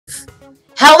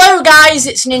Hello guys,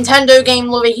 it's Nintendo Game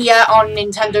Lover here on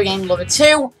Nintendo Game Lover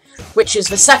 2, which is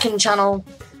the second channel.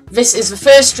 This is the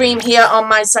first stream here on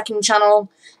my second channel.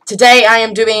 Today I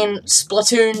am doing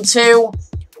Splatoon 2,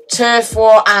 Turf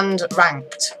War and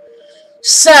Ranked.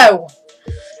 So,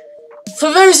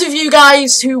 for those of you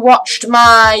guys who watched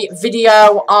my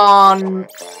video on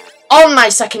my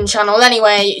second channel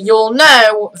anyway, you'll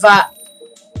know that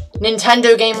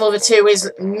Nintendo Game Lover 2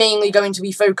 is mainly going to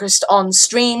be focused on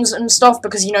streams and stuff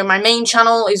because, you know, my main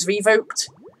channel is revoked.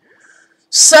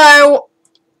 So,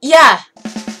 yeah.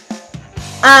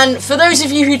 And for those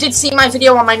of you who did see my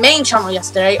video on my main channel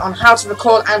yesterday on how to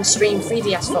record and stream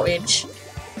 3DS footage,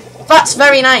 that's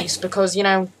very nice because, you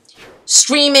know,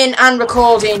 streaming and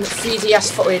recording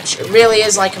 3DS footage really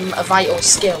is like a vital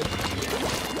skill.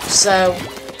 So,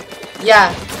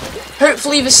 yeah.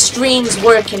 Hopefully the stream's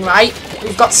working right.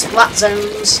 We've got splat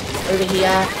zones over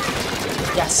here.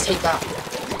 Yes, take that.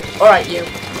 Alright, you.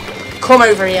 Come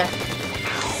over here.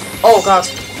 Oh, God.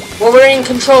 Well, we're in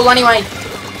control anyway.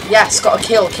 Yes, got a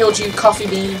kill. Killed you, Coffee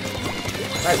Bean.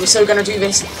 Right, we're still gonna do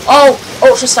this. Oh!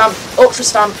 Ultra Stamp. Ultra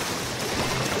Stamp.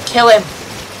 Kill him.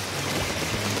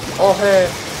 Or her.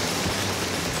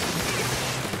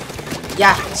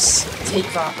 Yes.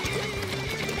 Take that.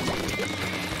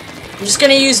 I'm just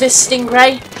gonna use this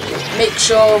Stingray. Make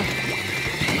sure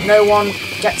no one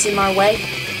gets in my way.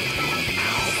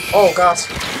 Oh, God.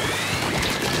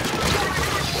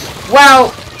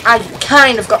 Well, I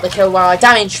kind of got the kill while I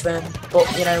damaged them, but,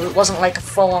 you know, it wasn't like a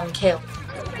full-on kill.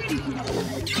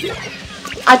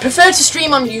 I prefer to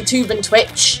stream on YouTube and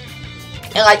Twitch,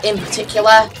 like, in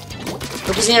particular,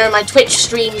 because, you know, my Twitch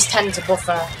streams tend to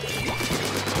buffer.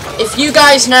 If you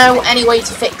guys know any way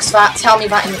to fix that, tell me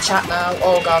that in the chat now.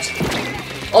 Oh, God.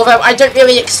 Although, I don't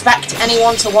really expect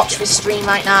anyone to watch this stream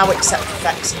right now, except for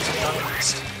Vexen, to be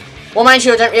honest. Well, mind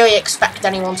you, I don't really expect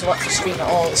anyone to watch the stream at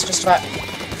all. It's just that,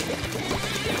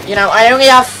 you know, I only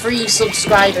have 3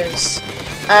 subscribers,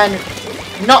 and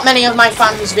not many of my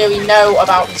fans really know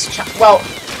about this channel. Well,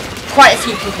 quite a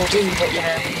few people do, but, you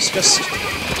know, it's just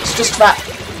that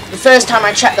the first time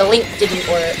I checked, the link didn't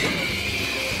work.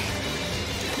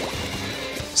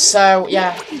 So,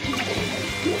 yeah.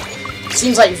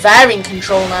 Seems like they're in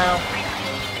control now.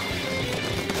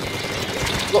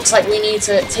 Looks like we need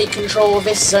to take control of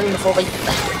this zone before they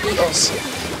beat us.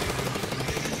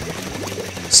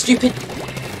 Stupid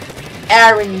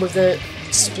airing with the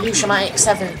Splatoon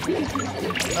 7.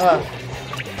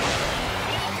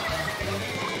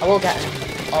 I will get him.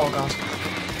 Oh, God.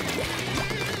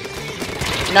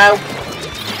 No.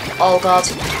 Oh, God.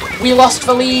 We lost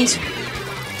the lead.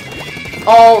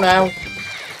 Oh, no.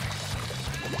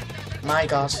 My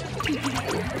God.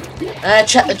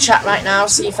 Check the chat right now,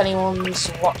 see if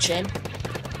anyone's watching.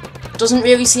 Doesn't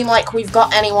really seem like we've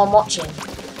got anyone watching.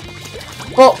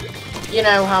 But, you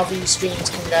know how these streams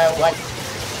can go. Like,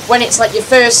 when it's like your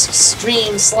first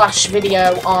stream /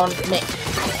 video on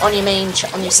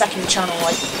your second channel,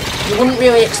 like, you wouldn't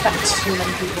really expect too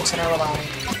many people to know about it.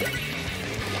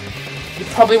 You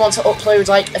probably want to upload,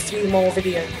 like, a few more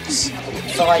videos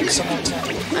for, like, someone to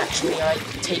actually, like,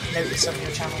 take notice of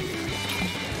your channel.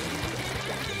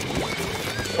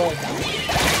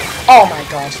 Oh my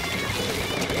God.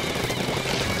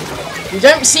 We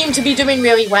don't seem to be doing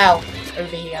really well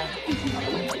over here.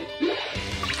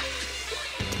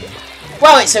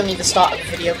 Well, it's only the start of the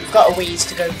video. We've got a ways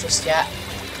to go just yet.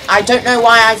 I don't know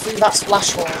why I threw that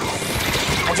splash wall.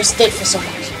 I just did for some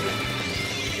reason.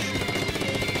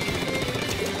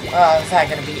 Oh, they're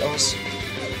gonna beat us.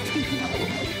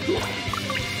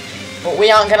 But we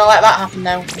aren't gonna let that happen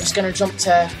now. We're just gonna jump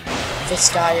to this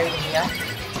guy over here.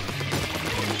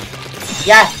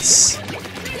 Yes!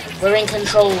 We're in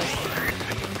control.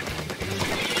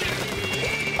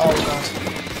 Oh, God.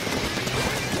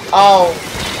 Oh.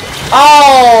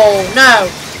 Oh, no!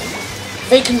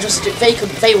 They can just do,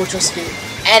 they will just do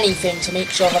anything to make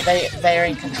sure that they're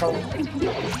in control.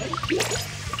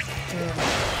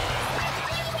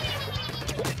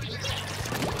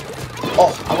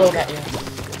 Oh, I will get you. I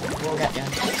will get you.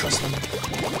 Trust me.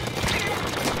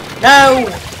 No!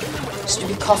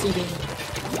 Stupid Coffee Bean.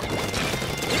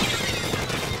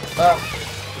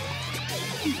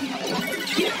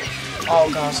 Oh,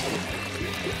 God.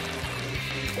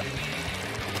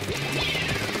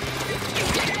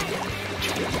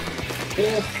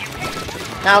 Ooh.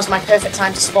 Now's my perfect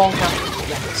time to spawn camp.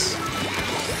 Yes.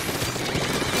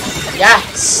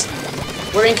 Yes!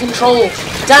 We're in control.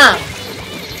 Damn!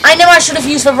 I know I should have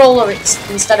used the roller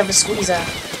instead of the squeezer.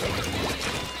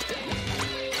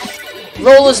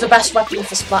 Roller's the best weapon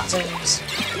for splat zones.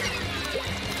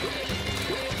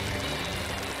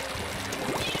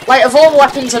 Like, of all the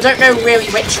weapons, I don't know really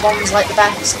which one's, like, the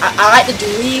best. I like the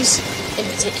dualies, in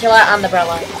particular, and the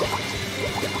Brella.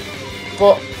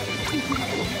 But,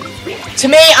 to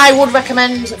me, I would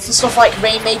recommend, for stuff like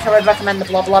Rainmaker, I'd recommend the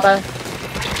Blob Lobber.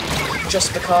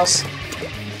 Just because.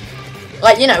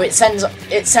 Like, you know, it sends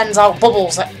out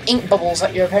bubbles, like ink bubbles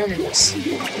at your opponents.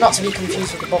 Not to be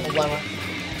confused with the Bubble Blower.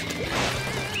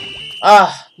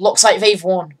 Looks like they've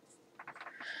won.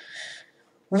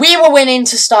 We were winning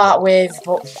to start with,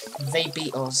 but they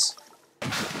beat us.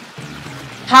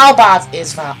 How bad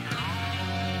is that?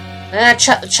 I'm gonna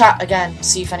check the chat again,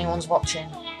 see if anyone's watching.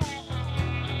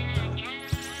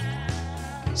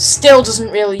 Still doesn't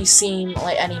really seem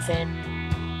like anything.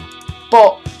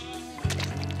 But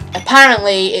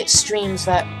apparently it seems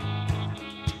that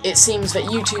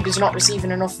YouTube is not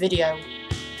receiving enough video.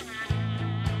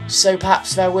 So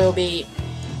perhaps there will be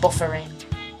buffering.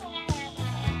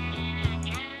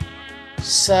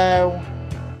 So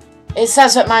it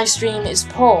says that my stream is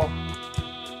poor.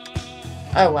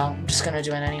 Oh well, I'm just gonna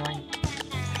do it anyway.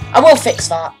 I will fix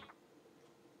that.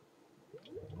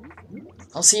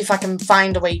 I'll see if I can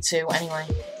find a way to anyway.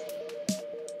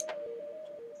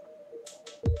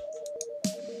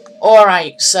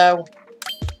 Alright, so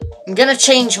I'm gonna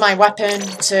change my weapon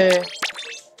to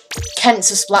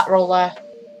Kent's a Splat Roller.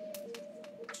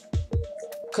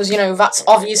 Because, you know, that's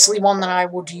obviously one that I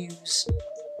would use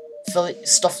for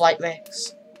stuff like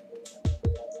this.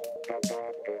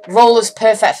 Roller's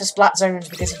perfect for splat zones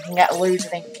because you can get loads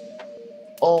of ink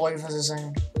all over the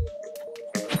zone.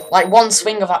 Like, one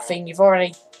swing of that thing, you've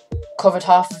already covered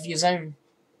half of your zone.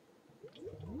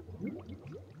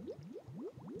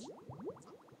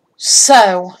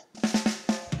 So,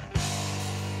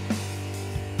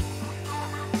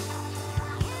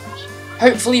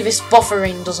 hopefully this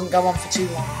buffering doesn't go on for too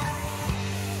long.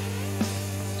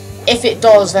 If it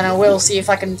does, then I will see if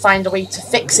I can find a way to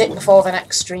fix it before the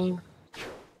next stream.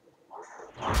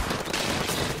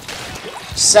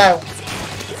 So,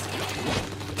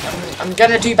 I'm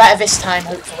gonna do better this time,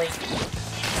 hopefully.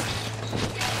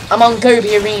 I'm on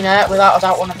Gobi Arena, without a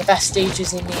doubt one of the best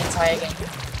stages in the entire game.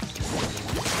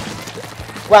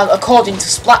 Well, according to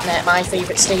Splatnet, my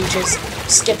favourite stage is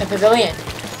Skipper Pavilion.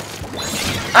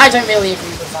 I don't really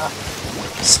agree with that.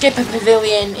 Skipper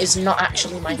Pavilion is not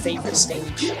actually my favourite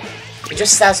stage. It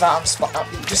just says that on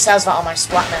my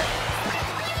Splatnet.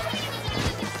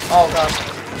 Oh god.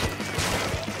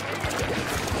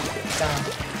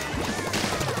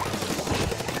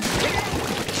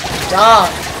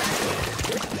 Damn.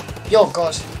 You're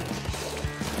good.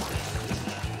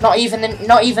 Not even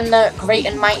the great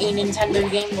and mighty Nintendo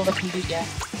game lover can beat you.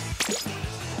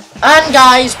 And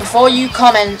guys, before you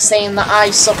comment saying that I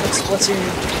suck at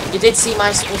Splatoon, you did see my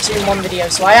Splatoon 1 video,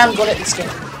 so I am good at this game.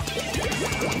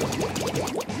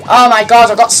 Oh my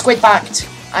god, I got squid bagged.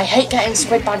 I hate getting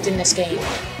squid bagged in this game.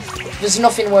 There's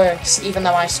nothing worse, even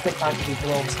though I squid bag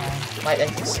people all the time. Like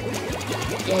this.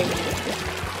 Yay.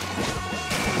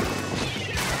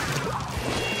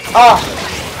 Oh.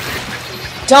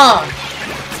 Darn.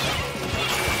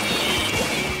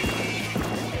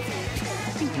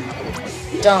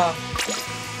 Darn.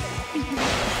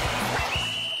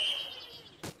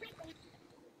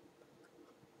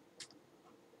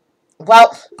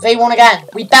 Well, they won again.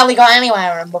 We barely got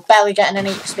anywhere and we're barely getting any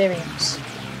experience.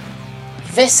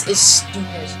 This is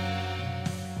stupid.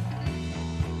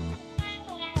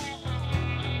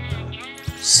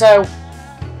 So,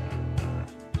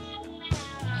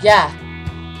 yeah.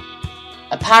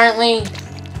 Apparently,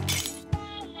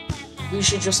 we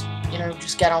should just, you know,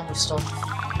 just get on with stuff.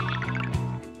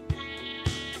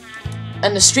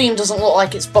 And the stream doesn't look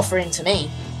like it's buffering to me.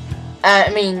 I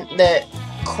mean, the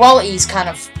quality's kind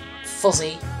of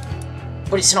fuzzy,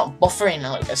 but it's not buffering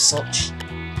like, as such.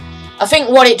 I think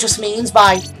what it just means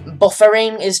by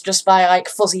buffering is just by, like,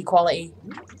 fuzzy quality.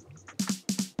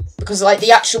 Because, like,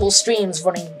 the actual stream's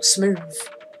running smooth.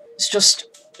 It's just,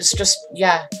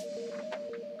 yeah.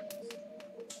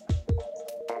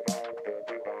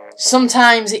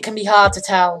 Sometimes it can be hard to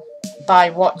tell by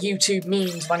what YouTube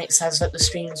means when it says that the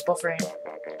stream's buffering.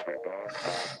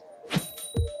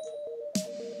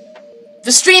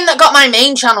 The stream that got my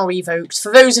main channel revoked,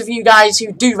 for those of you guys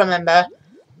who do remember,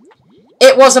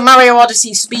 it was a Mario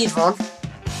Odyssey speedrun.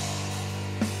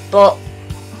 But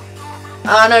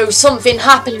I know something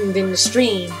happened in the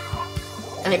stream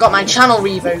and it got my channel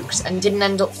revoked and didn't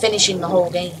end up finishing the whole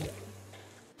game.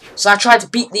 So I tried to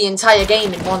beat the entire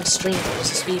game in one stream. It was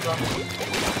a speedrun.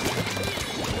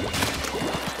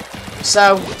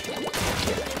 So,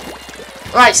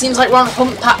 right, seems like we're on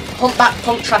Humpback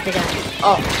Pump Track again.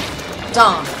 Oh,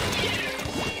 darn.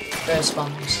 Burst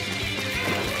bombs.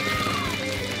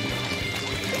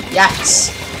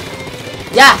 Yes.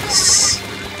 Yes.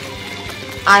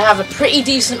 I have a pretty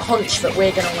decent hunch that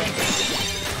we're gonna win.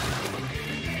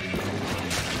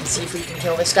 Let's see if we can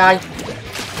kill this guy.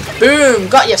 Boom!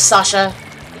 Got you, Sasha.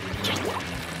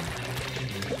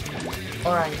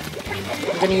 Alright.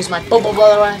 I'm gonna use my bubble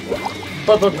blower.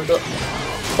 Bubble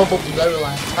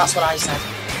blower. That's what I said.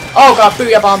 Oh god,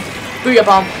 booyah bomb. Booyah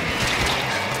bomb.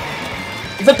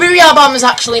 The booyah bomb is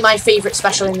actually my favourite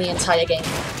special in the entire game.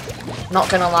 Not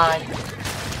gonna lie.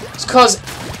 It's because,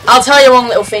 I'll tell you one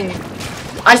little thing.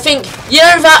 I think, you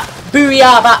know that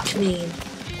booyah back meme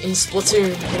in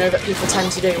Splatoon, you know, that people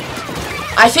tend to do?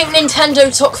 I think Nintendo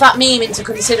took that meme into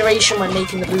consideration when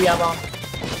making the booyah bomb.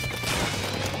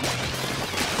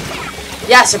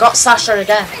 Yes, I got Sasha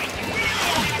again.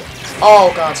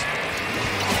 Oh god.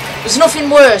 There's nothing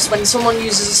worse when someone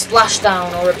uses a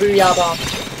splashdown or a booyah bomb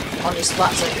on your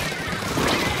Splatoon.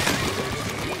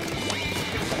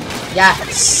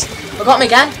 Yes. I got him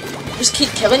again. Just keep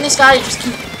killing this guy, just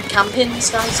keep camping this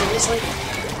guy, seriously.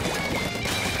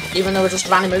 Even though I just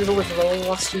ran him over with the roll the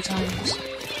last few times.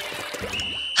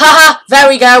 Haha! There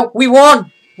we go! We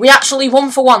won! We actually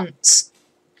won for once.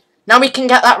 Now we can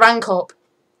get that rank up.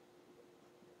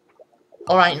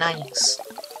 Alright, nice.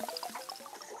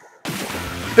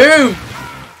 Boom!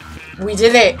 We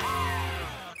did it.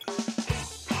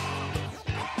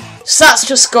 So that's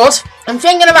just good. I'm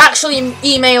thinking of actually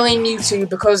emailing YouTube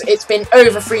because it's been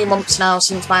over 3 months now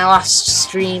since my last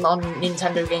stream on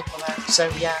Nintendo Game Lover, so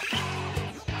yeah.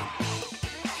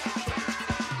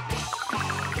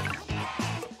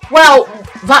 Well,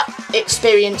 that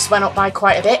experience went up by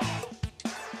quite a bit.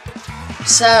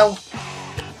 So,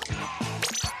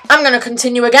 I'm going to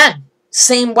continue again.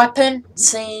 Same weapon,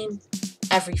 same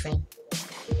everything.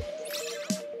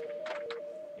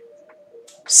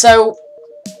 So,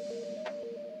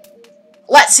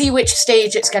 let's see which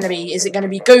stage it's going to be. Is it going to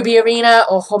be Gobi Arena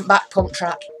or Humpback Pump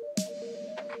Track?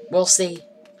 We'll see.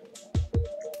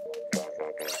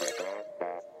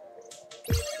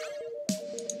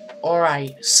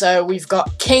 Alright, so we've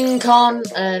got King Kong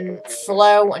and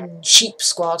Flo and Sheep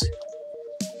Squad.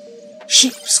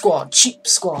 Sheep Squad, Sheep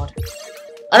Squad.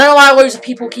 I don't know why loads of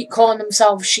people keep calling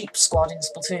themselves Sheep Squad in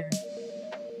Splatoon.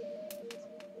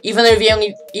 Even though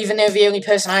the only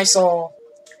person I saw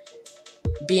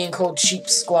being called Sheep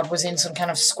Squad was in some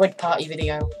kind of Squid Party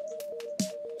video.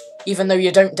 Even though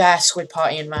you don't dare Squid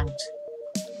Party in Mount.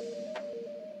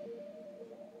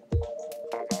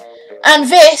 And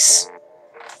this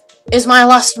is my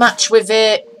last match with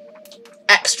the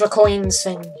extra coins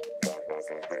thing.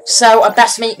 So I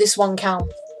best make this one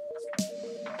count.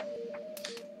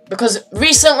 Because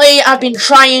recently I've been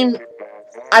trying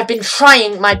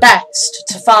my best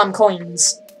to farm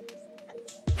coins.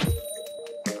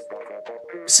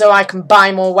 So I can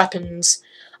buy more weapons.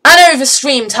 I know the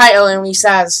stream title only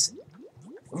says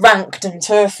ranked and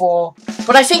turf war,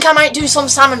 but I think I might do some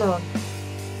salmon run.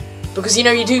 Because you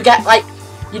know you do get like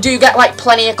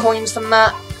plenty of coins from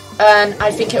that, and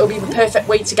I think it'll be the perfect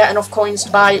way to get enough coins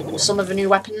to buy some of the new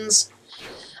weapons.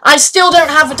 I still don't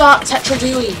have the Dark Tetra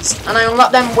Dualies, and I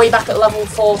unlocked them way back at level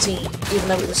 14, even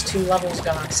though it was 2 levels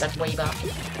ago, I said way back.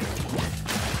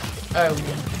 Oh.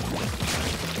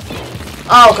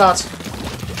 Oh god.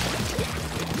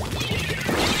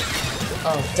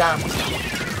 Oh, damn.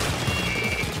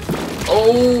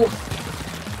 Oh.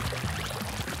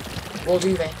 We'll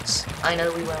do this. I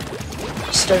know we will.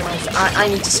 I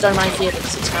need to stow my fear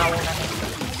because it's now already.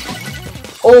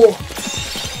 Oh.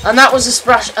 And that was a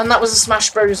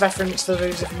Smash Bros reference for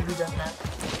those of you who don't know.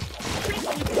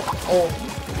 Oh.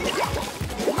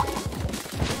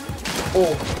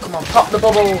 Oh, come on, pop the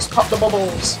bubbles, pop the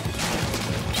bubbles.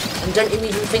 And don't even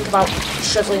think about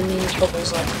shoveling these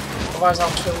bubbles like, otherwise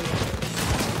I'll kill you.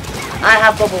 I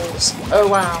have bubbles. Oh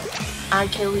wow. I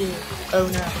kill you. Oh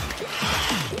no.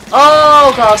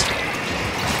 Oh god.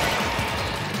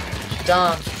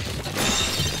 Done.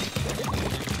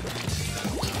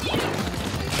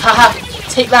 Haha,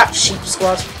 take that, Sheep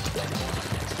Squad.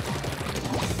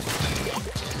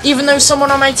 Even though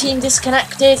someone on my team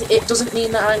disconnected, it doesn't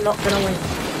mean that I'm not gonna win.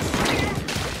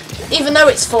 Even though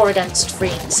it's 4 against 3,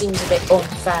 it seems a bit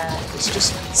unfair. It's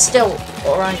just still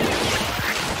alright.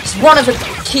 It's one of the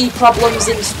key problems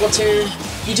in Splatoon.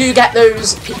 You do get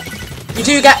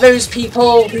those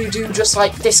people who do just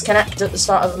like disconnect at the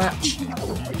start of the match.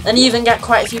 And you even get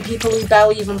quite a few people who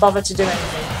barely even bother to do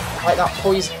anything. Like that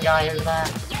poison guy over there.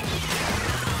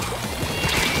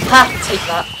 Ha! Take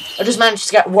that. I just managed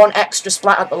to get 1 extra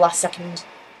splat at the last second.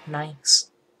 Nice.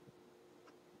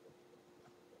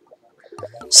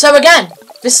 So again,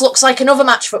 this looks like another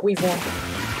match that we've won.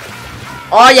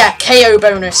 Oh yeah, KO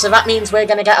bonus, so that means we're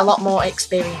going to get a lot more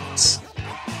experience.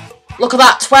 Look at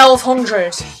that,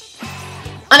 1200.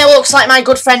 And it looks like my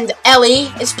good friend Ellie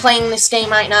is playing this game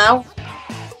right now.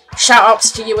 Shout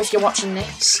outs to you if you're watching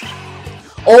this.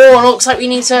 Oh, and it looks like we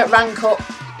need to rank up.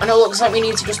 And it looks like we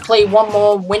need to just play one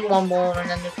more, win one more, and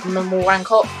then we'll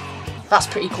rank up. That's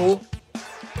pretty cool.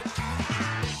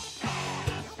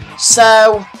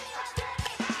 So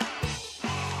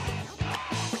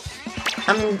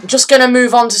I'm just going to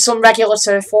move on to some regular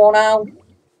Turf War now.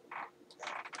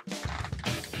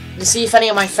 To see if any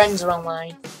of my friends are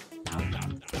online.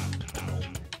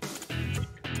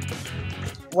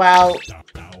 Well,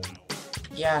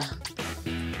 yeah.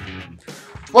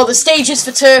 Well, the stages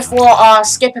for Turf War are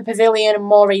Skipper Pavilion and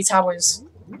Moray Towers.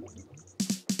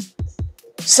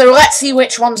 So let's see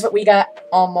which ones that we get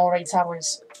on Moray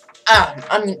Towers.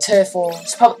 I mean Turf War.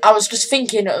 I was just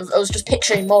thinking of, I was just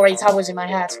picturing Moray Towers in my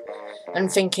head.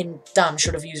 And thinking, damn,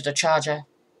 should have used a charger.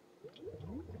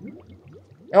 You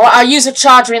know what, I'll use a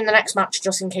charger in the next match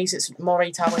just in case it's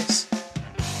Moray Towers.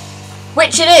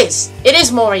 Which it is! It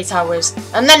is Moray Towers.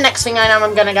 And then next thing I know,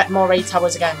 I'm gonna get Moray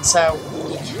Towers again, so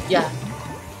yeah.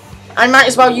 I might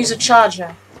as well use a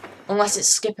charger. Unless it's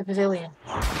Skipper Pavilion.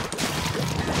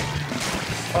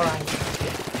 Alright.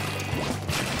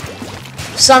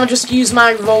 So I'm gonna just use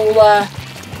my roller.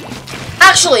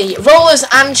 Actually, rollers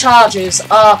and chargers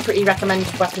are pretty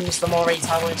recommended weapons for Moray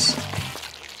Towers.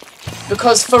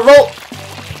 Because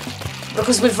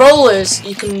with rollers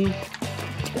you can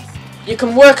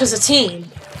work as a team.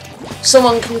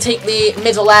 Someone can take the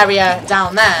middle area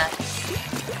down there,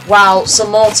 while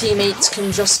some more teammates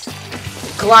can just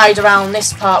glide around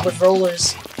this part with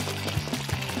rollers.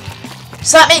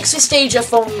 So that makes this stage a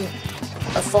fun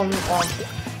one.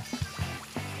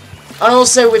 And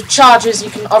also with chargers, you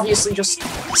can obviously just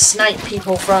snipe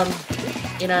people from,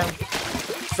 you know,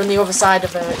 from the other side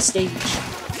of the stage.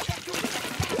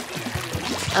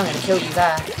 I'm gonna kill you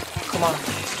there. Come on.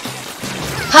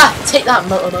 Ha! Take that,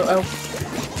 Moto.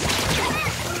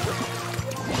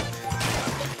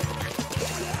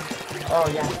 Oh,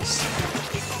 yes.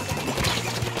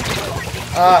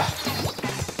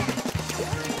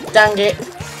 Dang it.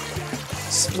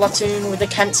 Splatoon with the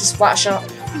Kenta splatter shot.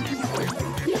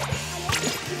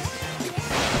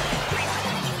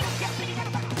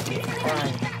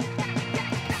 Right.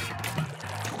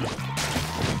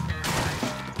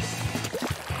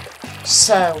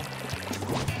 So,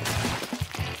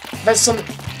 there's some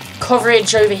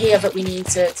coverage over here that we need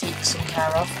to take some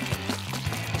care of.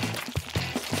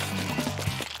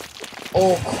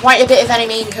 Oh, quite a bit of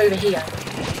enemy ink over here.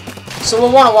 So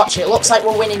we'll want to watch it. Looks like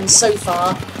we're winning so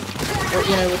far. But,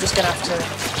 you know, we're just going to have to,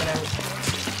 you know,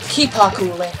 keep our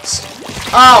cool list.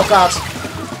 Oh, God.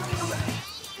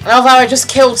 And although I just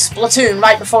killed Splatoon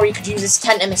right before he could use his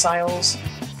Tenta missiles.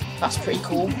 That's pretty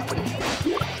cool.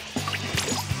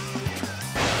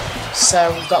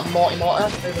 So, we've got Morty Mortar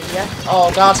over here.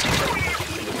 Oh, God.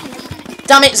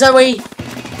 Damn it, Zoe!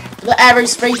 The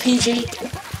Aerospray PG.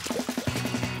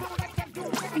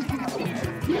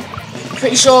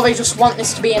 Pretty sure they just want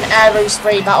this to be an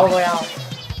Aerospray Battle Royale.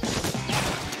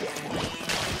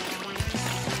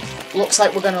 Looks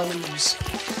like we're gonna lose.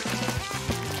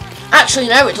 Actually,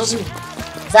 no, it doesn't.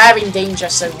 They're in danger,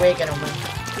 so we're gonna win.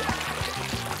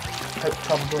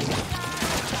 Probably.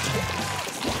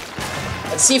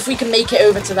 Let's see if we can make it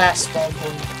over to their spawn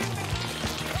point.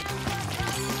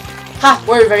 Ha!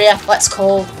 We're over here. Let's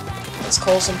call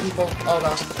some people. Oh,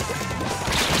 God.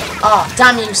 Ah,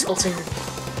 damn you, Splatoon.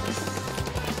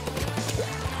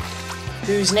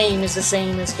 Whose name is the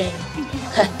same as game.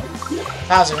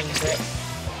 That was a ring to it.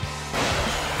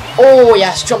 Oh,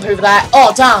 yes, jump over there.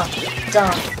 Oh, down.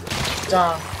 Down.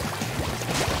 Down.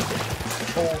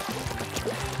 Oh.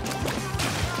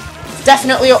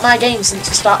 Definitely up my game since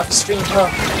the start of the stream, huh?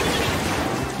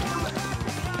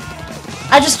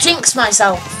 I just jinxed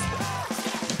myself.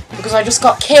 Because I just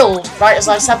got killed right as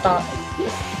I said that.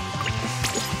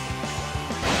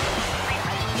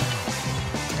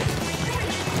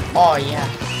 Oh, yeah.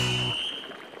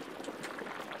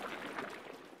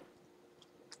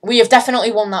 We have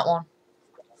definitely won that one.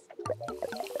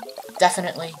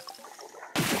 Definitely.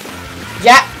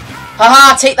 Yeah.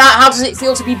 Haha, take that. How does it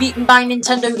feel to be beaten by a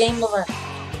Nintendo Game Lover?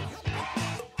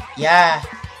 Yeah.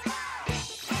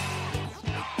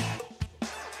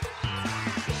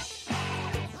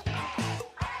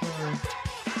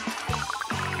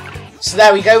 So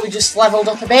there we go. We just leveled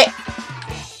up a bit.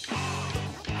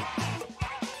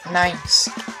 Nice.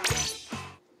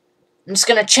 I'm just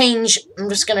gonna change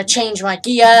my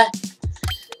gear.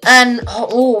 And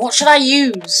oh, what should I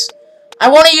use? I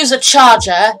want to use a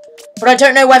charger, but I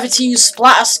don't know whether to use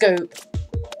splatter scope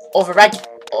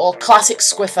or classic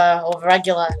squiffer over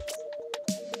regular.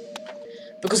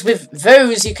 Because with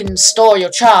those you can store your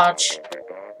charge.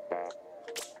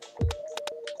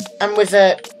 And with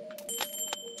the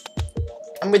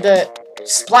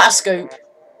splatter scope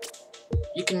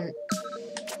you can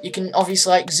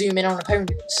obviously like zoom in on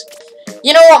opponents.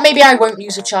 You know what, maybe I won't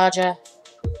use a charger.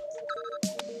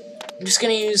 I'm just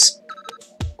gonna use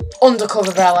Undercover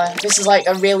Umbrella. This is like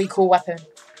a really cool weapon.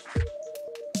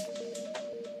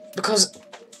 Because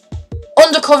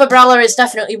Undercover Umbrella is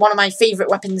definitely one of my favourite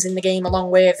weapons in the game,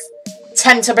 along with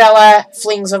Tent Umbrella,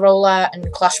 Flings a Roller,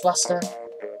 and Clash Blaster.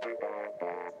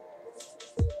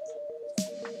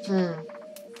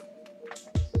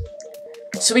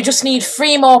 So we just need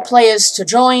 3 more players to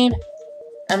join,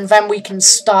 and then we can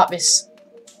start this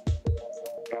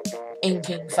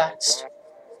inking fest.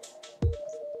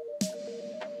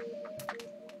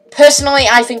 Personally,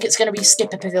 I think it's going to be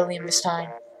Skipper Pavilion this time,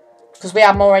 because we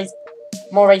had more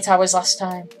 8 hours last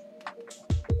time.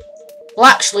 Well,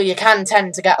 actually, you can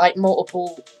tend to get like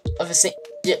multiple of the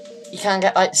you can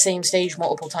get like the same stage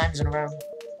multiple times in a row.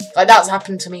 Like that's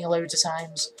happened to me loads of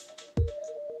times.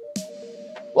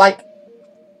 Like,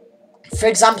 for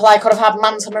example, I could have had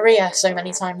Manta Maria so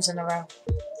many times in a row.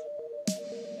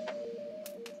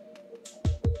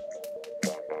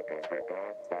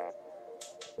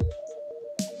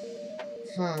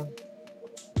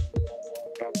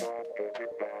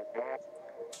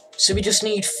 So we just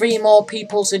need 3 more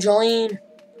people to join.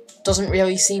 Doesn't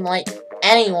really seem like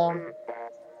anyone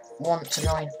wants to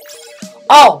join.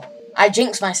 Oh! I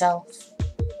jinxed myself.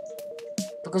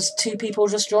 Because 2 people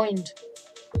just joined.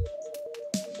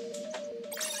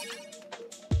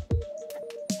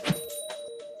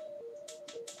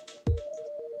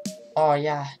 Oh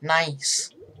yeah,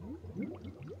 nice.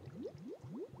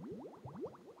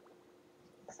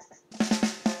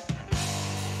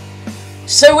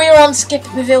 So we're on Skipper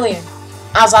Pavilion,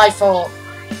 as I thought.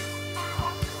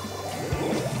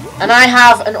 And I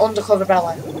have an Undercover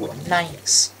Umbrella.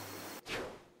 Nice.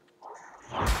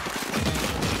 I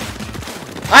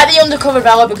like the Undercover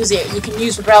Umbrella because you can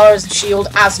use the umbrella as a shield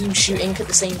as you shoot ink at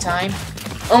the same time.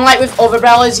 Unlike with other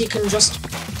umbrellas, you can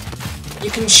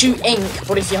shoot ink,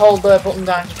 but if you hold the button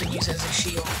down, you can use it as a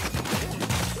shield.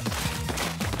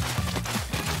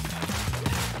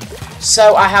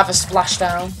 So I have a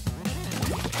splashdown.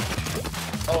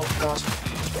 Oh god.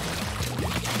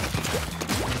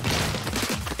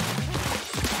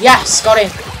 Yes, got him.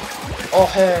 Or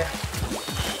her.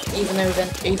 Even though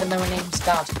her name's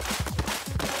Dad.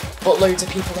 But loads of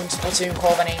people in Splatoon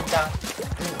call their name Dad.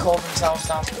 And call themselves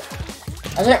Dad.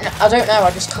 I don't know,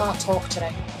 I just can't talk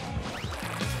today.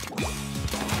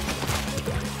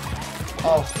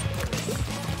 Oh.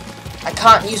 I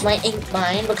can't use my ink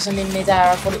mine because I'm in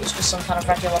midair. I thought it was just some kind of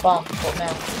regular bomb, but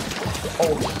no.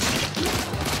 Oh.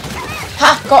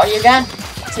 Ha! Got you again.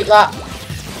 Take that.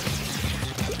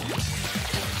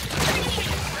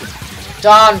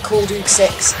 Darn, Cool Duke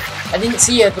 6. I didn't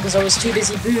see her because I was too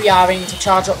busy booyahing to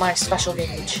charge up my special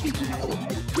gauge.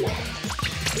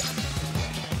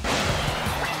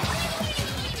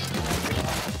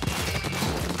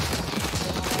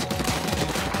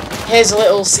 Here's a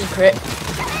little secret.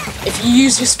 If you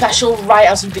use your special right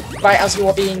as you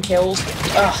are being killed,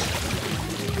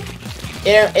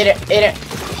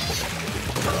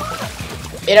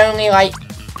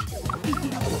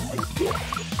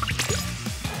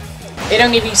 it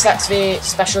only resets the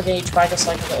special gauge by just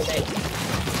like a little bit.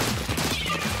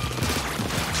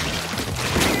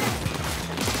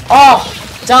 Oh,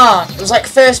 darn. It was like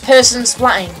first person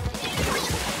splatting.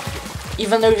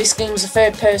 Even though this game's a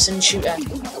third person shooter.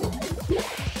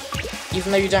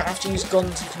 Even though you don't have to use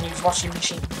guns, you can use washing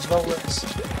machines, rollers.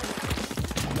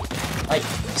 Like,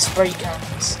 spray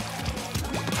cans.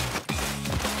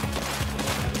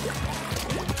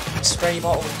 Spray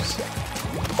bottles.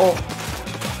 Oh.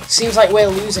 Seems like we're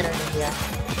losing over here.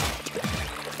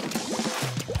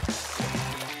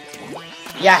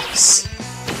 Yes.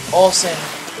 Awesome.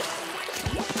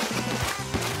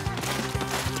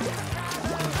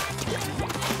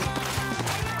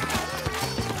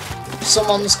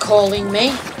 Someone's calling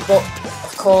me, but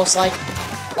of course, like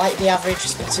the average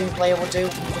Splatoon player would do,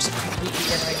 I'm just completely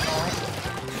gonna ignore it.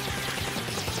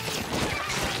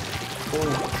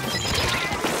 Ooh.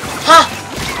 Ha!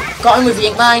 Got him with the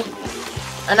ink mine.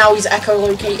 And now he's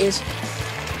echolocated.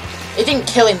 It didn't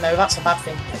kill him though, that's a bad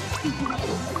thing.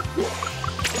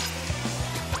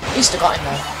 At least I got him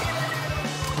though.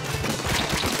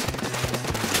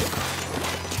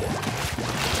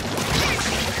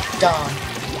 Darn.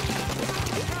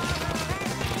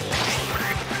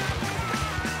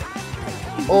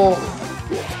 Oh.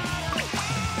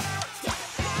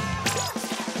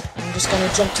 just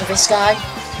gonna jump to this guy.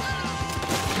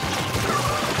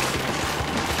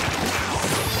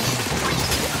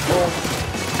 Oh.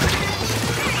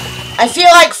 I feel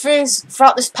like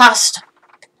throughout this past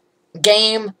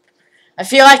game, I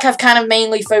feel like I've kind of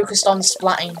mainly focused on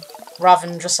splatting rather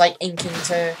than just like inking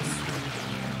turf.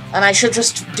 And I should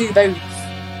just do both.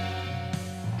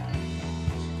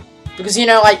 Because, you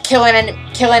know, like, killing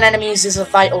enemies is a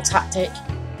vital tactic.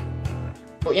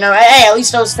 But, you know, hey, at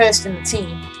least I was first in the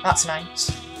team. That's nice.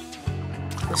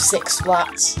 With 6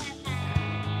 splats.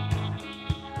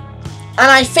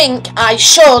 And I think I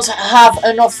should have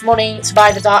enough money to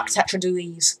buy the Dark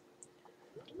Tetradoolies.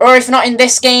 Or if not in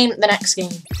this game, the next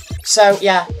game. So,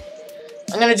 yeah.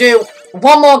 I'm going to do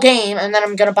one more game, and then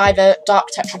I'm going to buy the Dark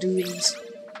Tetradoolies.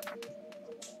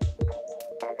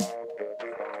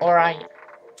 Alright.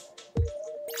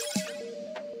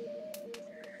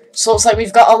 So looks like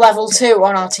we've got a level 2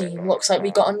 on our team. Looks like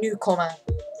we got a newcomer.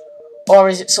 Or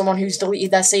is it someone who's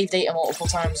deleted their save data multiple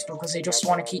times because they just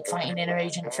want to keep fighting Inner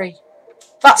Agent 3?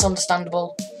 That's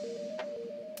understandable.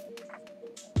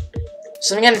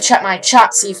 So I'm going to check my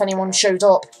chat, see if anyone showed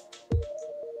up.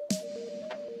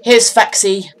 Here's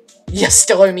Fexy. You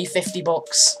still owe me 50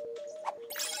 bucks.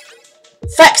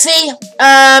 Fexy,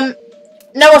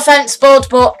 no offense, bud,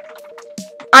 but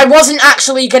I wasn't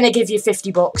actually going to give you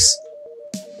 50 bucks.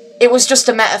 It was just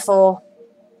a metaphor.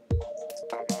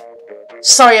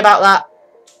 Sorry about that.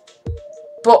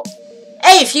 But,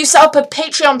 hey, if you set up a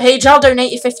Patreon page, I'll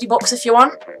donate you 50 bucks if you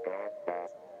want.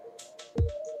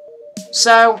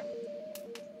 So,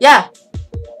 yeah.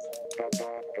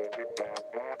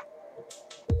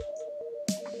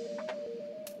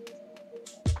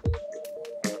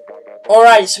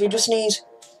 Alright, so we just need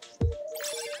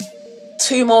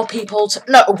 2 more people to...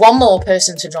 No, 1 more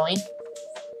person to join.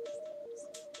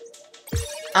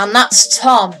 And that's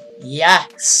Tom.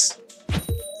 Yes.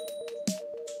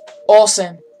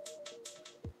 Awesome.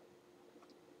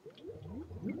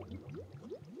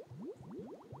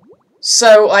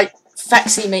 So, like,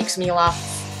 Fexy makes me laugh.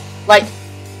 Like,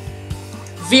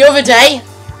 the other day,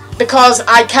 because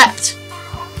I kept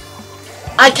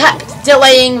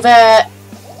delaying the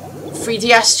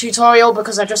 3DS tutorial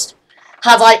because I just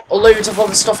had, like, loads of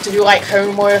other stuff to do, like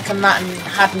homework and that, and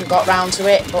hadn't got round to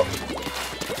it,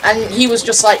 and he was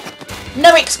just like,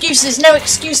 no excuses, no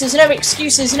excuses, no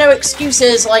excuses, no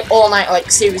excuses, like, all night, like,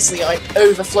 seriously, like,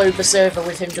 overflowed the server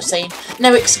with him just saying,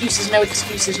 no excuses, no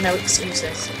excuses, no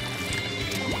excuses.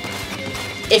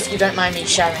 If you don't mind me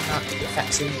sharing that,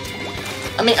 Fexy.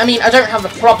 I mean, I don't have a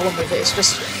problem with it, it's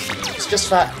just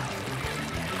that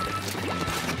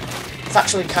it's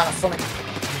actually kind of funny.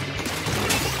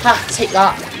 Ha, take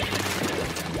that.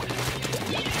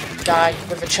 Guy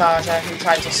with a charger who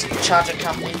tried to charge a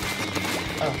company.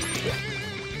 Oh.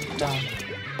 Darn.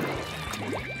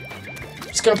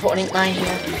 Just gonna put an ink mine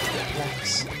here.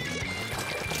 Yes.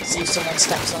 See if someone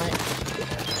steps on it.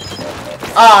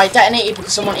 Oh, I detonated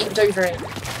because someone inked over it. Come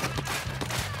on.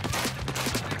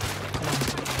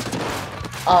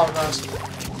 Oh, God.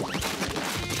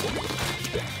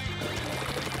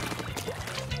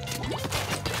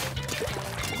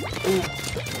 Ooh.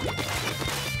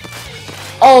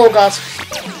 Oh, God.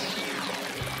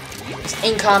 It's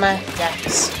ink armor.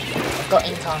 Yes. I've got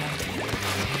ink armor.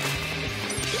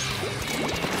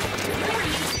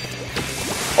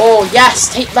 Oh, yes.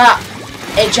 Take that.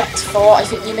 Eject 4. I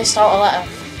think you missed out a letter.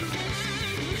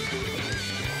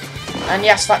 And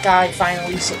yes, that guy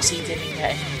finally succeeded in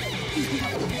getting him.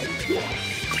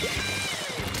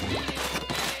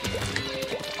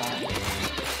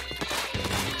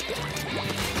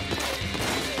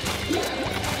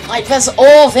 Like, there's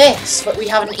all this, but we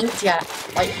haven't inked yet.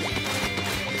 Like,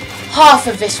 half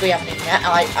of this we haven't inked yet.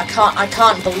 Like, I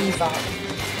can't believe that.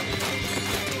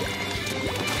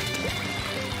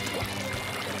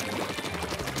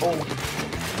 Oh.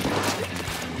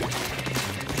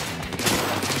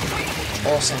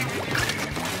 Awesome.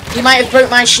 He might have broke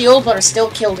my shield, but I still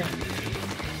killed him.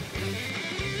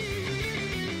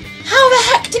 How the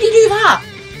heck did he do that?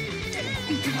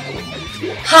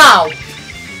 How?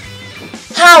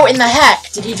 How in the heck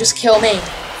did he just kill me?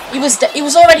 He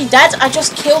was already dead. I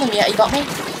just killed him, yet he got me.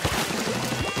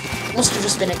 Must have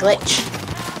just been a glitch.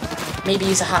 Maybe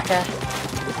he's a hacker.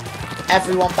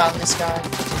 Everyone ban this guy.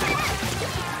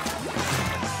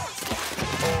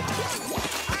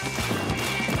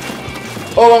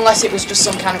 Or unless it was just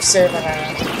some kind of server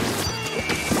error.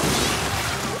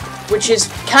 Which is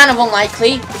kind of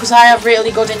unlikely, because I have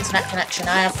really good internet connection.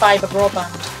 I have fibre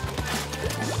broadband.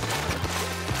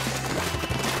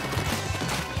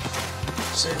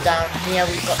 So down here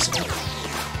we've got some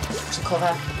to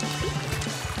cover.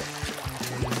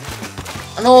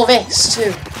 And all this,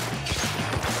 too.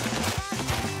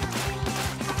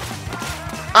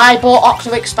 I bought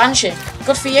Octo Expansion.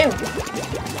 Good for you.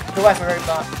 Whoever wrote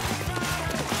that.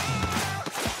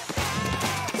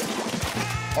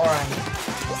 Alright.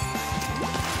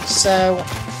 So,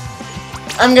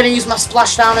 I'm going to use my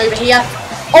splashdown over here.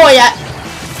 Oh, yeah.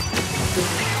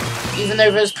 Even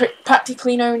though there's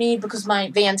practically no need because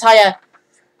the entire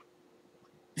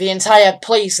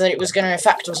place that it was going to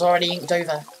affect was already inked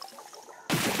over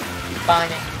by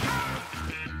me.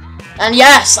 And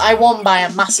yes, I won by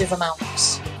a massive amount.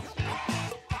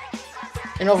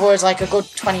 In other words, like a good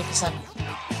 20%. And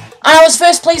I was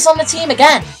first place on the team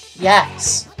again.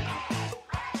 Yes.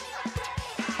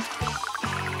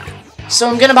 So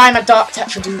I'm gonna buy my Dark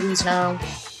Tetra Doolies now.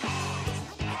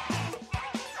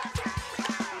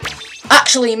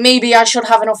 Actually, maybe I should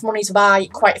have enough money to buy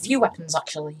quite a few weapons,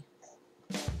 actually.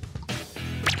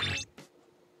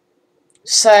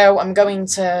 So I'm going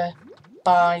to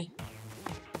buy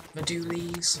the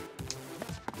Doolies.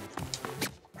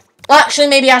 Well, actually,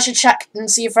 maybe I should check and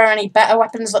see if there are any better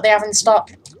weapons that they have in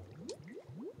stock.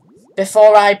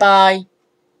 Before I buy,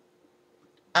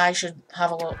 I should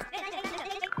have a look.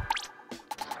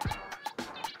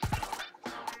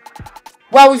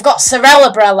 Well, we've got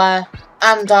Cerebrella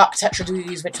and Dark Tetra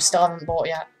Doolies, which I still haven't bought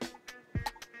yet.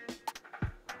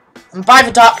 And buy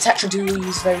the Dark Tetra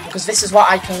Doolies, though, because this is what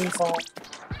I came for.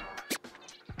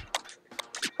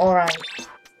 Alright.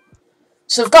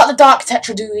 So I've got the Dark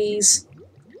Tetra Doolies.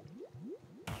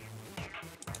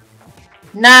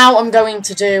 Now I'm going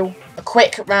to do a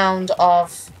quick round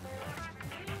of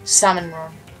Salmon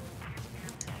Run.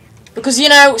 Because, you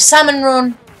know, Salmon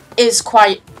Run is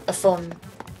quite a fun...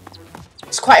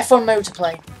 It's quite a fun mode to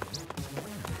play.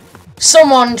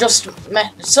 Someone just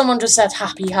said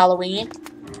Happy Halloween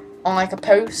on like a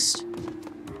post.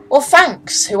 Well,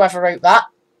 thanks, whoever wrote that.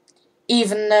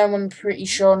 Even though I'm pretty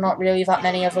sure not really that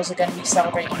many of us are going to be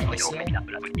celebrating it this year.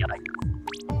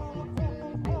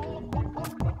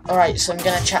 Alright, so I'm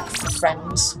going to check for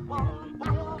friends.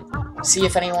 See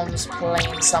if anyone's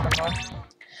playing Salmon Run.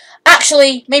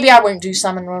 Actually, maybe I won't do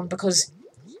Salmon Run because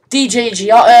DJ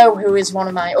Giotto, who is one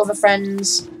of my other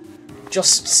friends,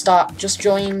 just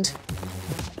joined.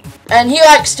 And he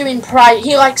likes doing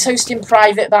hosting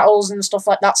private battles and stuff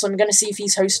like that, so I'm going to see if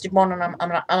he's hosted one and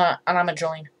I'm a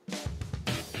join.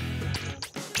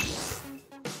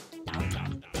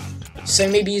 So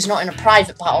maybe he's not in a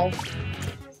private battle.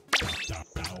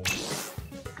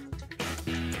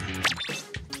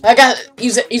 I guess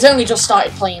he's only just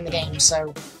started playing the game,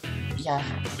 so yeah.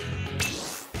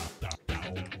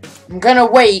 I'm gonna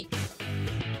wait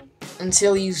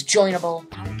until he's joinable.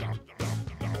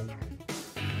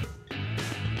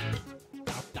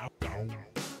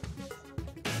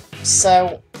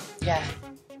 So yeah.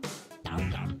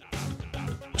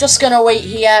 Just gonna wait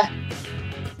here.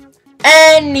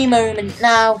 Any moment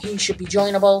now, he should be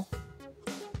joinable.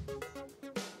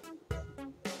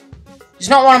 He's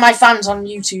not one of my fans on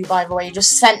YouTube, by the way. He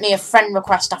just sent me a friend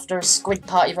request after a squid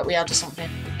party that we had or something.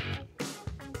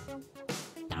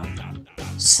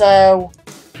 So,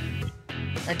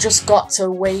 I just got to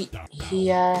wait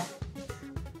here.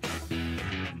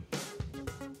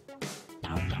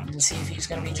 And see if he's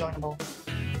going to be joinable.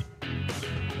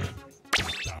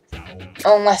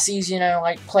 Unless he's, you know,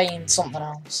 like, playing something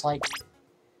else. Like,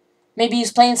 maybe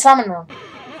he's playing Salmon Run.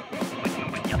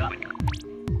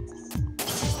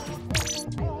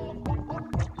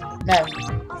 No.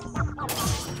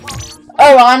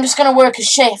 Oh, well, I'm just going to work a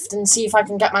shift and see if I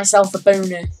can get myself a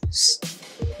bonus.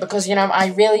 Because, you know, I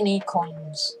really need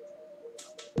coins.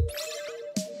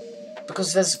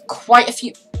 Because there's quite a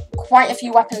few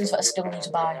weapons that I still need to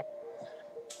buy.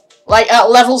 Like, at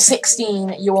level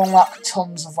 16, you unlock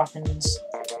tons of weapons.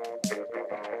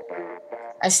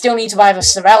 I still need to buy the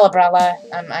Cerebrella,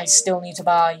 and I still need to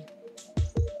buy,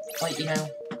 like, you know,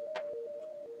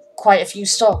 quite a few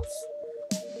stuff.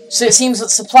 So it seems that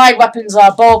supplied weapons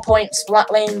are Ballpoint,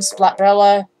 Splatling,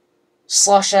 Splatbrella,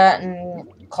 Slosher,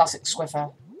 and Classic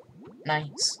Swiffer.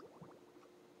 Nice.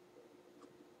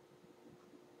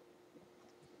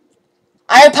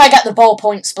 I hope I get the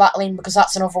Ballpoint Splatling because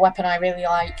that's another weapon I really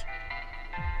like.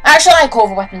 I actually like all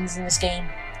the weapons in this game.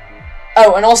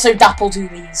 Oh, and also Dapple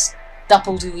Doolies.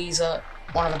 Dapple Doolies are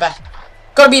one of the best.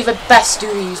 Gotta be the best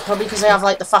Doolies, probably because they have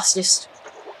like the fastest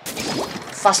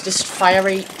fire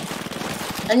rate.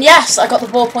 And yes, I got the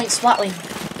Ballpoint Splatling.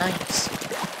 Nice.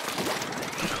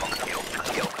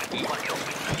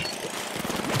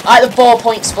 I like the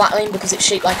Ballpoint Splatling because it's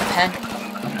shaped like a pen.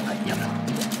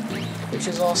 Which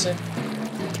is awesome.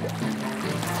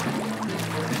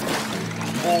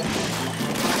 Oh.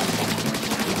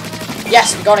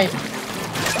 Yes, we got him.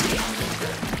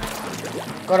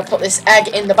 Gotta put this egg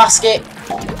in the basket.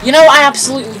 You know what I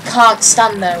absolutely can't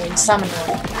stand though in Salmon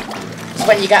Run? It's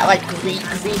when you get like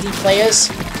greedy players.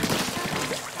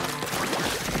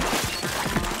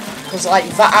 Because like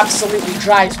that absolutely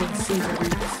drives me through the roof.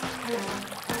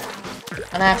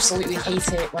 And I absolutely hate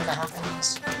it when that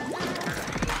happens.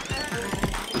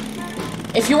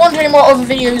 If you're wondering what other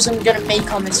videos I'm gonna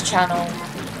make on this channel,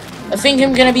 I think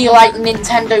I'm gonna be like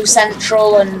Nintendo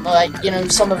Central and like, you know,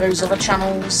 some of those other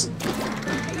channels.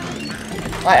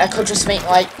 Like I could just make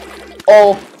like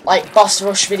all like Boss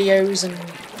Rush videos and,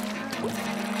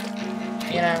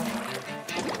 you know,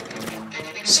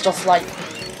 stuff like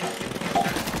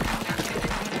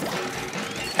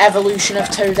evolution of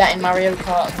Toadette in Mario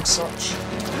Kart and such.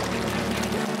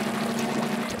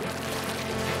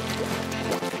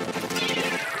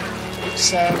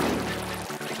 So,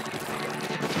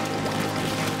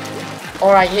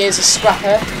 alright, here's a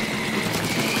scrapper.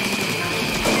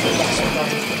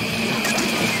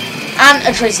 And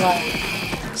a drizzler.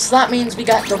 So that means we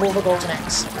get double the golden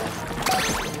eggs.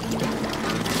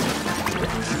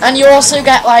 And you also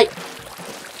get like,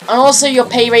 and also your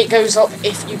pay rate goes up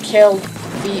if you kill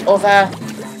the other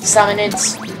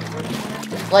salmonids,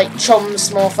 like chums,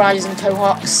 small fries and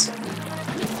cohocks.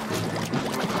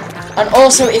 And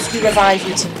also if you revive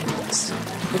your teammates.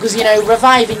 Because, you know,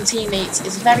 reviving teammates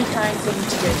is a very kind thing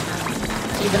to do,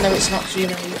 even though it's not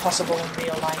humanly possible in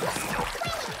real life.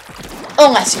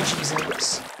 Unless you're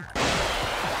Jesus.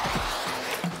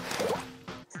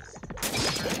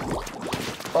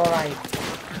 Alright.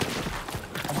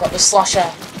 I've got the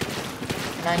slosher.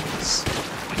 Nice.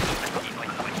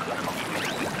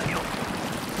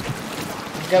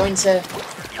 I'm going to...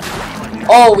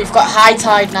 Oh, we've got high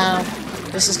tide now.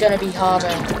 This is going to be harder.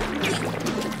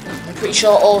 I'm pretty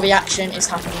sure all the action is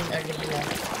happening over here.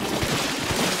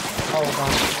 Oh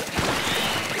god.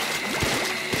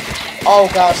 Oh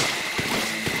god.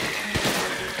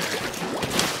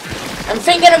 I'm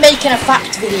thinking of making a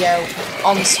fact video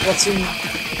on Splatoon.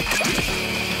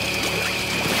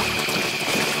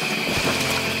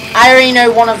 I already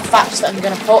know one of the facts that I'm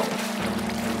going to put.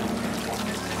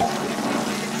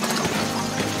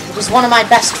 Because one of my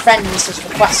best friends has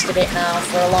requested it now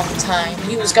for a long time.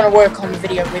 He was going to work on the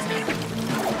video with me.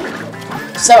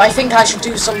 So I think I should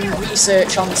do some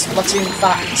research on Splatoon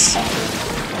facts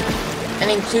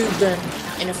and include them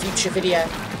in a future video.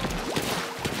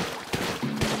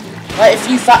 Like a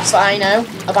few facts that I know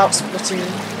about Splatoon,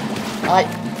 like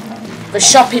the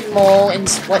shopping mall in,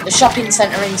 like the shopping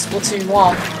centre in Splatoon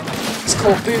 1, it's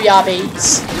called Booyah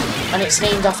and it's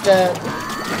named after,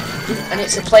 and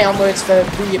it's a play on words for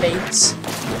bouillabaisse,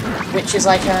 which is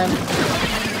like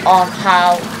on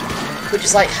how, which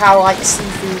is like how like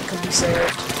seafood can be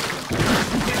served.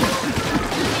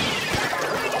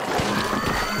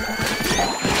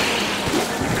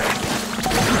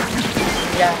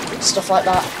 Yeah, stuff like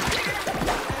that.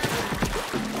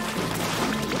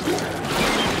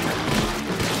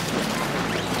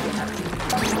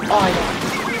 Oh yeah.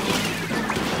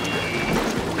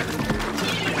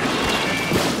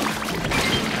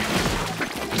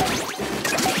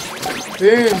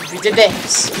 Boom, we did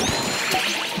this.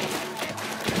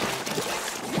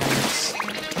 Nice.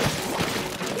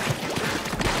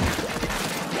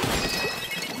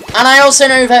 And I also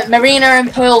know that Marina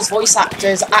and Pearl's voice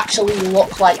actors actually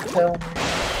look like Pearl.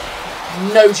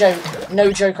 No joke.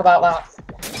 No joke about that.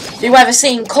 If you ever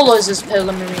seen colours as Pearl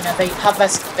and Marina, they have the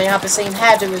same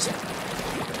hairdo as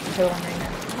Pearl and Marina.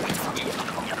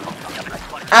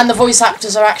 And the voice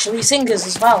actors are actually singers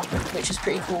as well, which is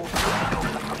pretty cool.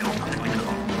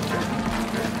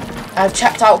 I've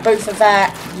checked out both of their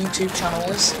YouTube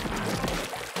channels.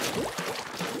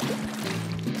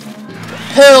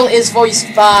 Pearl is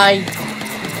voiced by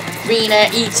Rina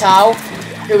Itao,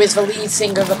 who is the lead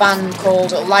singer of a band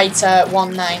called Lighter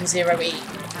 1908.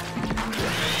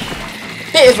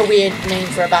 Bit of a weird name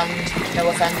for a band, no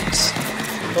offence,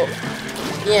 but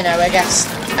you know, I guess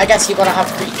you gotta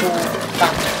have a pretty cool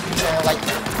band to like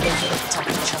make it top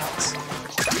of the charts.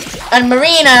 And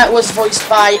Marina was voiced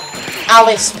by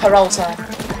Alice Peralta,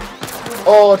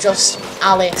 or just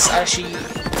Alice as she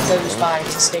goes by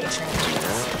to stage name.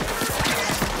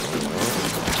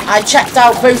 I checked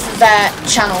out both of their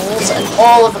channels, and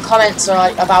all of the comments are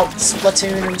like about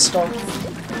Splatoon and stuff.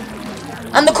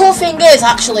 And the cool thing is,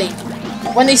 actually,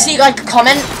 when they see like a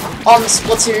comment on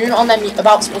Splatoon,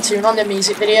 about Splatoon on their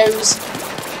music videos,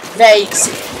 they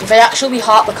actually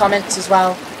heart the comments as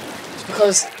well,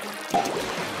 because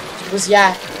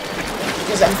yeah,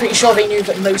 because I'm pretty sure they knew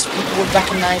that most people would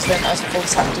recognise them as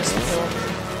voice actors before.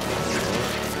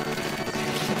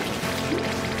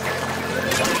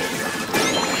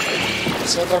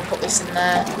 So I've got to put this in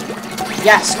there.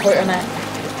 Yes, quota mech.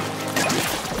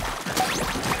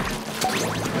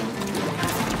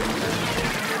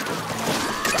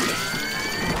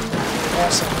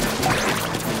 Awesome.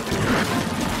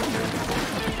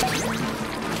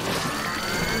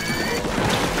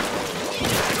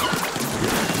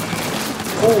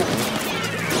 Ooh.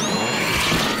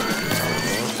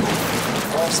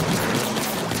 Awesome.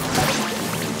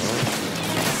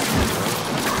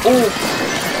 Ooh.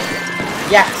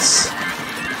 Yes.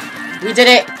 We did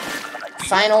it.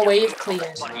 Final wave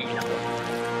cleared.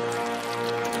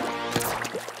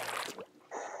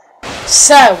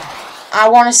 So, I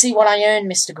want to see what I earn,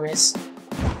 Mr. Grizz.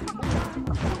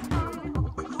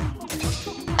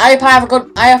 I hope I have a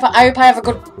good. I hope I have a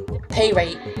good pay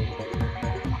rate,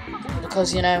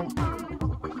 because you know.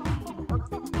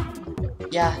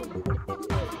 Yeah.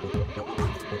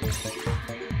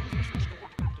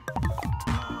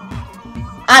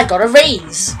 I got a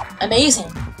raise. Amazing.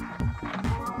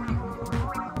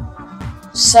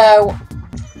 So,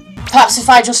 perhaps if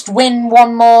I just win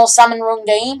one more salmon run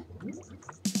game,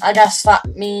 I guess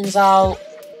that means I'll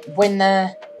win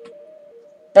the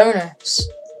bonus.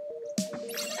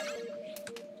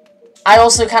 I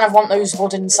also kind of want those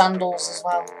wooden sandals as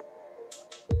well.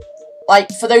 Like,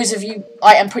 for those of you,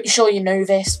 like, I'm pretty sure you know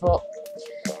this, but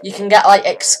you can get, like,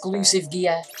 exclusive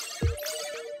gear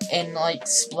in, like,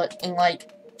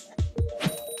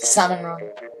 Salmon Run.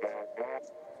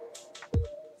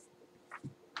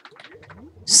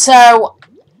 So,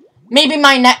 maybe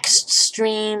my next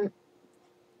stream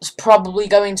is probably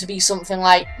going to be something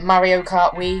like Mario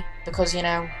Kart Wii, because, you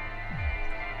know,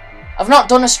 I've not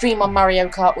done a stream on Mario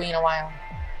Kart Wii in a while.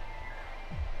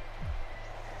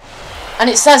 And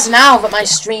it says now that my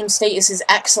stream status is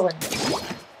excellent.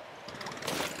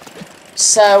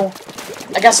 So,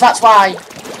 I guess that's why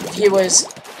viewers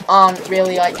aren't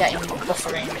really, like, getting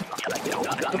buffering.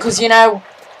 Because, you know,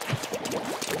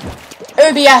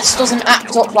 OBS doesn't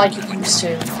act up like it used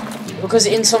to. Because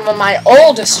in some of my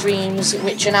older streams,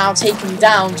 which are now taken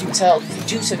down due to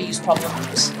these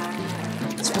problems,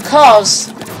 it's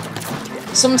because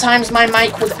sometimes my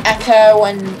mic would echo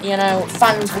and, you know,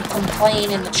 fans would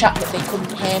complain in the chat that they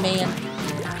couldn't hear me, and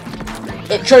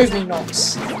it drove me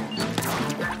nuts.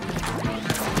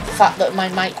 The fact that my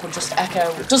mic would just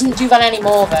echo. It doesn't do that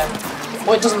anymore, though.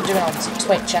 Well, it doesn't do it on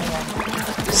Twitch, anyway.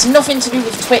 It's nothing to do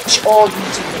with Twitch or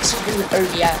YouTube, it's to do with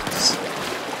OBS.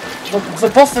 The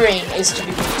buffering is to do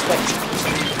with Twitch,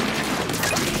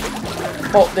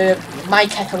 but the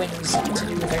mic echoing is to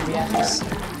do with OBS.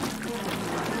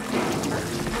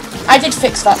 I did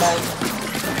fix that though.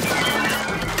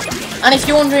 And if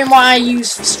you're wondering what I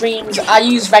use for streams, I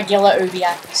use regular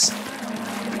OBS.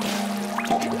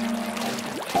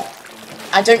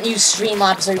 I don't use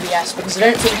Streamlabs OBS because I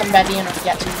don't think I'm ready enough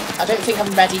yet to. I don't think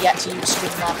I'm ready yet to use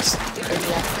Streamlabs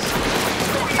OBS.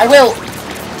 I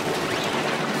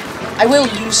will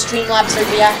use Streamlabs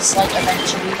OBS like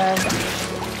eventually though.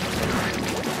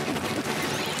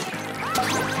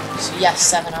 So yes,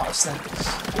 7 out of 6.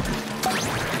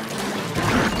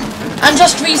 And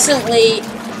just recently,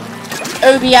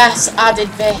 OBS added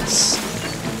this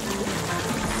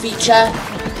feature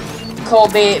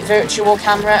called the virtual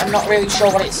camera. I'm not really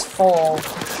sure what it's for.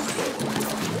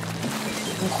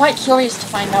 I'm quite curious to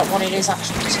find out what it is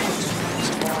actually supposed to be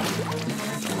used for.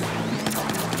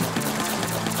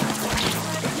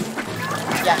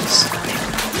 Yes.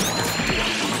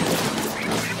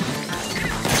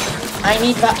 I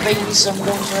need that raise, so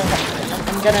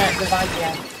I'm gonna revive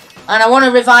you. And I want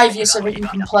to revive you so that you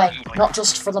can play, not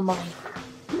just for the money.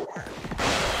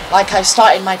 Like I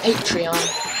started my Patreon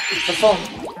for fun.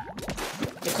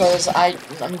 Because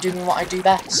I'm doing what I do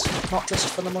best, not just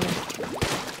for the money.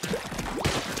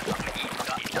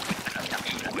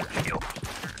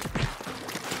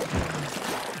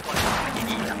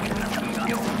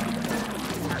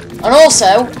 And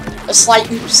also, a slight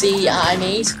oopsie I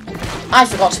made, I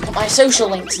forgot to put my social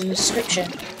links in the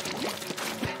description.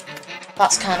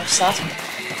 That's kind of sad.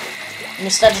 And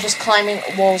instead of just climbing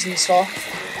walls and stuff,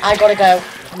 I gotta go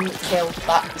and kill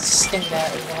that stinger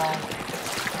over there.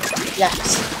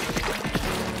 Yes.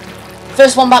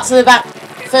 First one back to the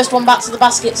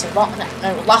basket's a rotten egg.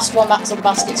 No, last one back to the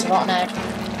basket's a rotten egg.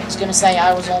 I was gonna say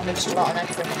I was almost a rotten egg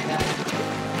for a minute there.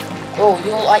 Oh,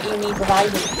 you look like you need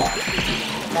reviving.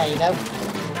 There you go.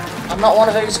 I'm not one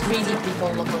of those greedy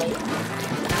people, luckily.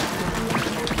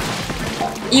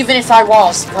 Even if I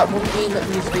was, that wouldn't mean that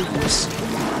we'd lose.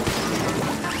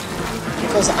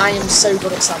 Because I am so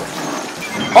good at something.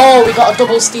 Oh, we got a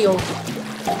double steal.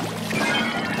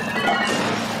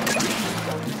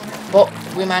 But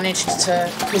we managed to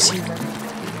pursue them.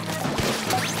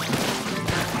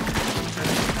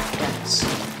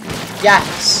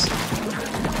 Yes.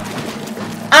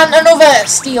 And another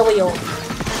steel eel.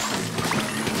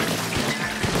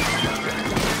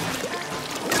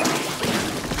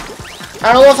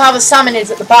 And I love how the salmon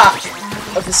is at the back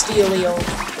of the steel eel.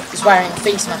 He's wearing a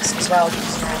face mask as well.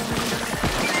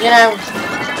 You know,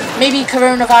 maybe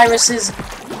coronavirus is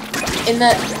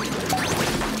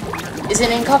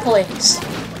in Incopolis.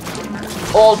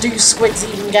 Or do squids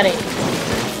even get it?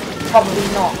 Probably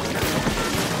not.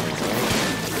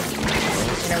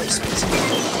 You know,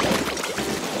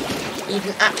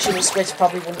 even actual squids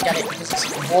probably wouldn't get it because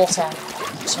it's water.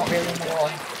 It's not really in the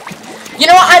water. You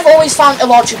know what I've always found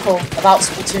illogical about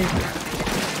Splatoon?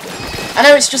 I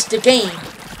know it's just a game,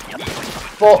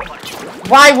 but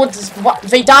why would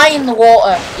they die in the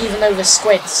water even though they're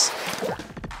squids?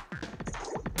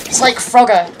 It's like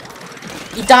Frogger.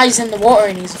 He dies in the water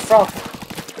and he's a frog.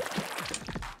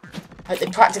 Like they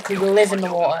practically live in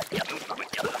the water.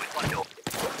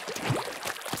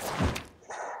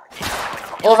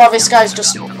 I love how this guy's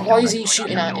just... What is he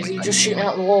shooting at? Is he just shooting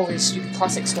at the wall with his stupid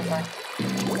classic stuff there?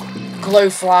 Glow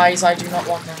flies, I do not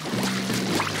want them.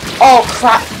 Oh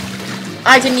crap!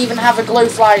 I didn't even have a glow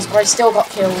flies, but I still got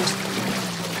killed.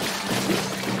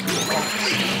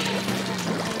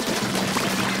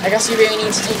 I guess you really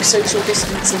need to take social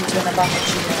distance into an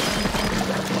advantage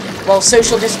here. Well,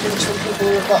 social distance from people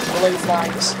who have got the glow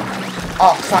flies.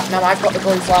 Oh crap, now I've got the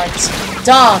glow flies.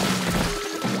 Darn!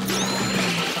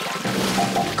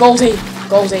 Goldie!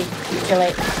 Goldie, kill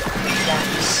it.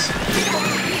 Yes.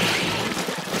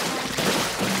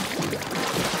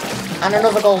 And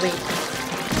another Goldie.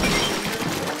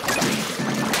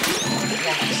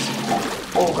 Yes.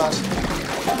 Oh god.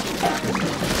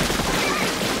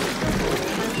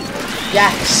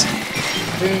 Yes.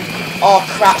 Boom. Oh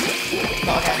crap.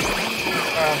 Not again.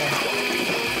 Where are they?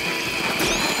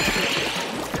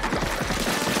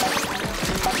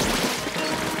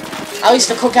 At least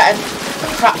I could get a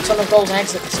crap ton of golden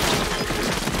eggs at this point.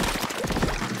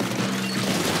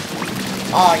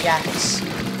 Oh yes.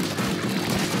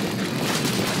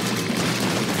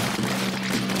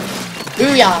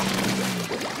 Booyah!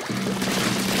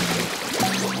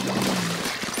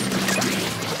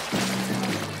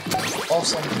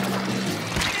 Awesome.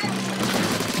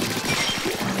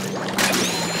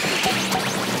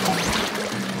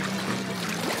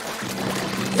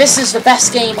 This is the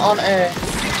best game on earth.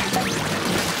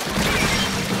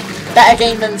 Better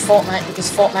game than Fortnite because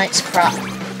Fortnite's crap.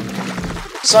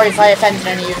 Sorry if I offended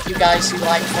any of you guys who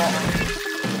like Fortnite.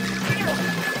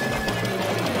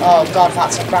 Oh god,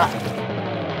 that's a crap.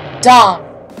 Darn!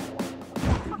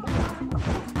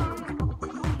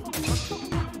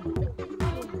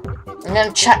 I'm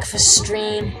gonna check for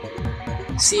stream,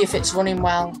 see if it's running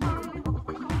well.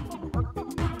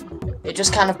 It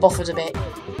just kind of buffered a bit.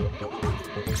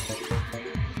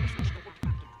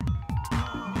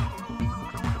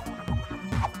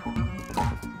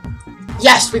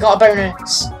 Yes, we got a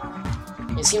bonus!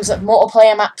 It seems that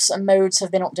multiplayer maps and modes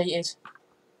have been updated.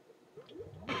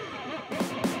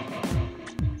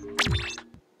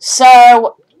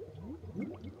 So...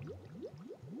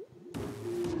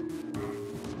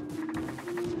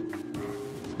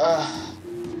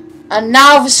 and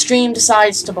now the stream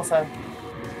decides to buffer.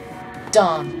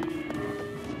 Darn.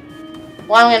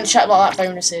 Well, I'm going to check what that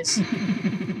bonus is.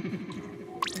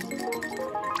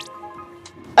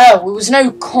 Oh, there was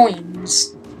no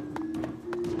coins.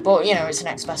 But, you know, it's the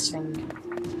next best thing.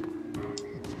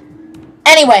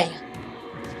 Anyway.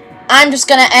 I'm just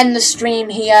going to end the stream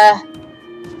here.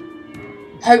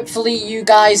 Hopefully you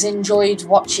guys enjoyed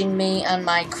watching me and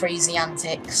my crazy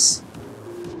antics.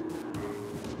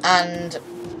 And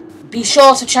be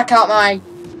sure to check out my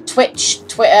Twitch,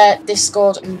 Twitter,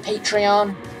 Discord and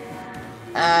Patreon.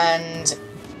 And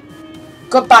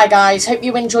goodbye guys, hope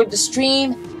you enjoyed the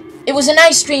stream. It was a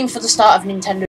nice stream for the start of Nintendo.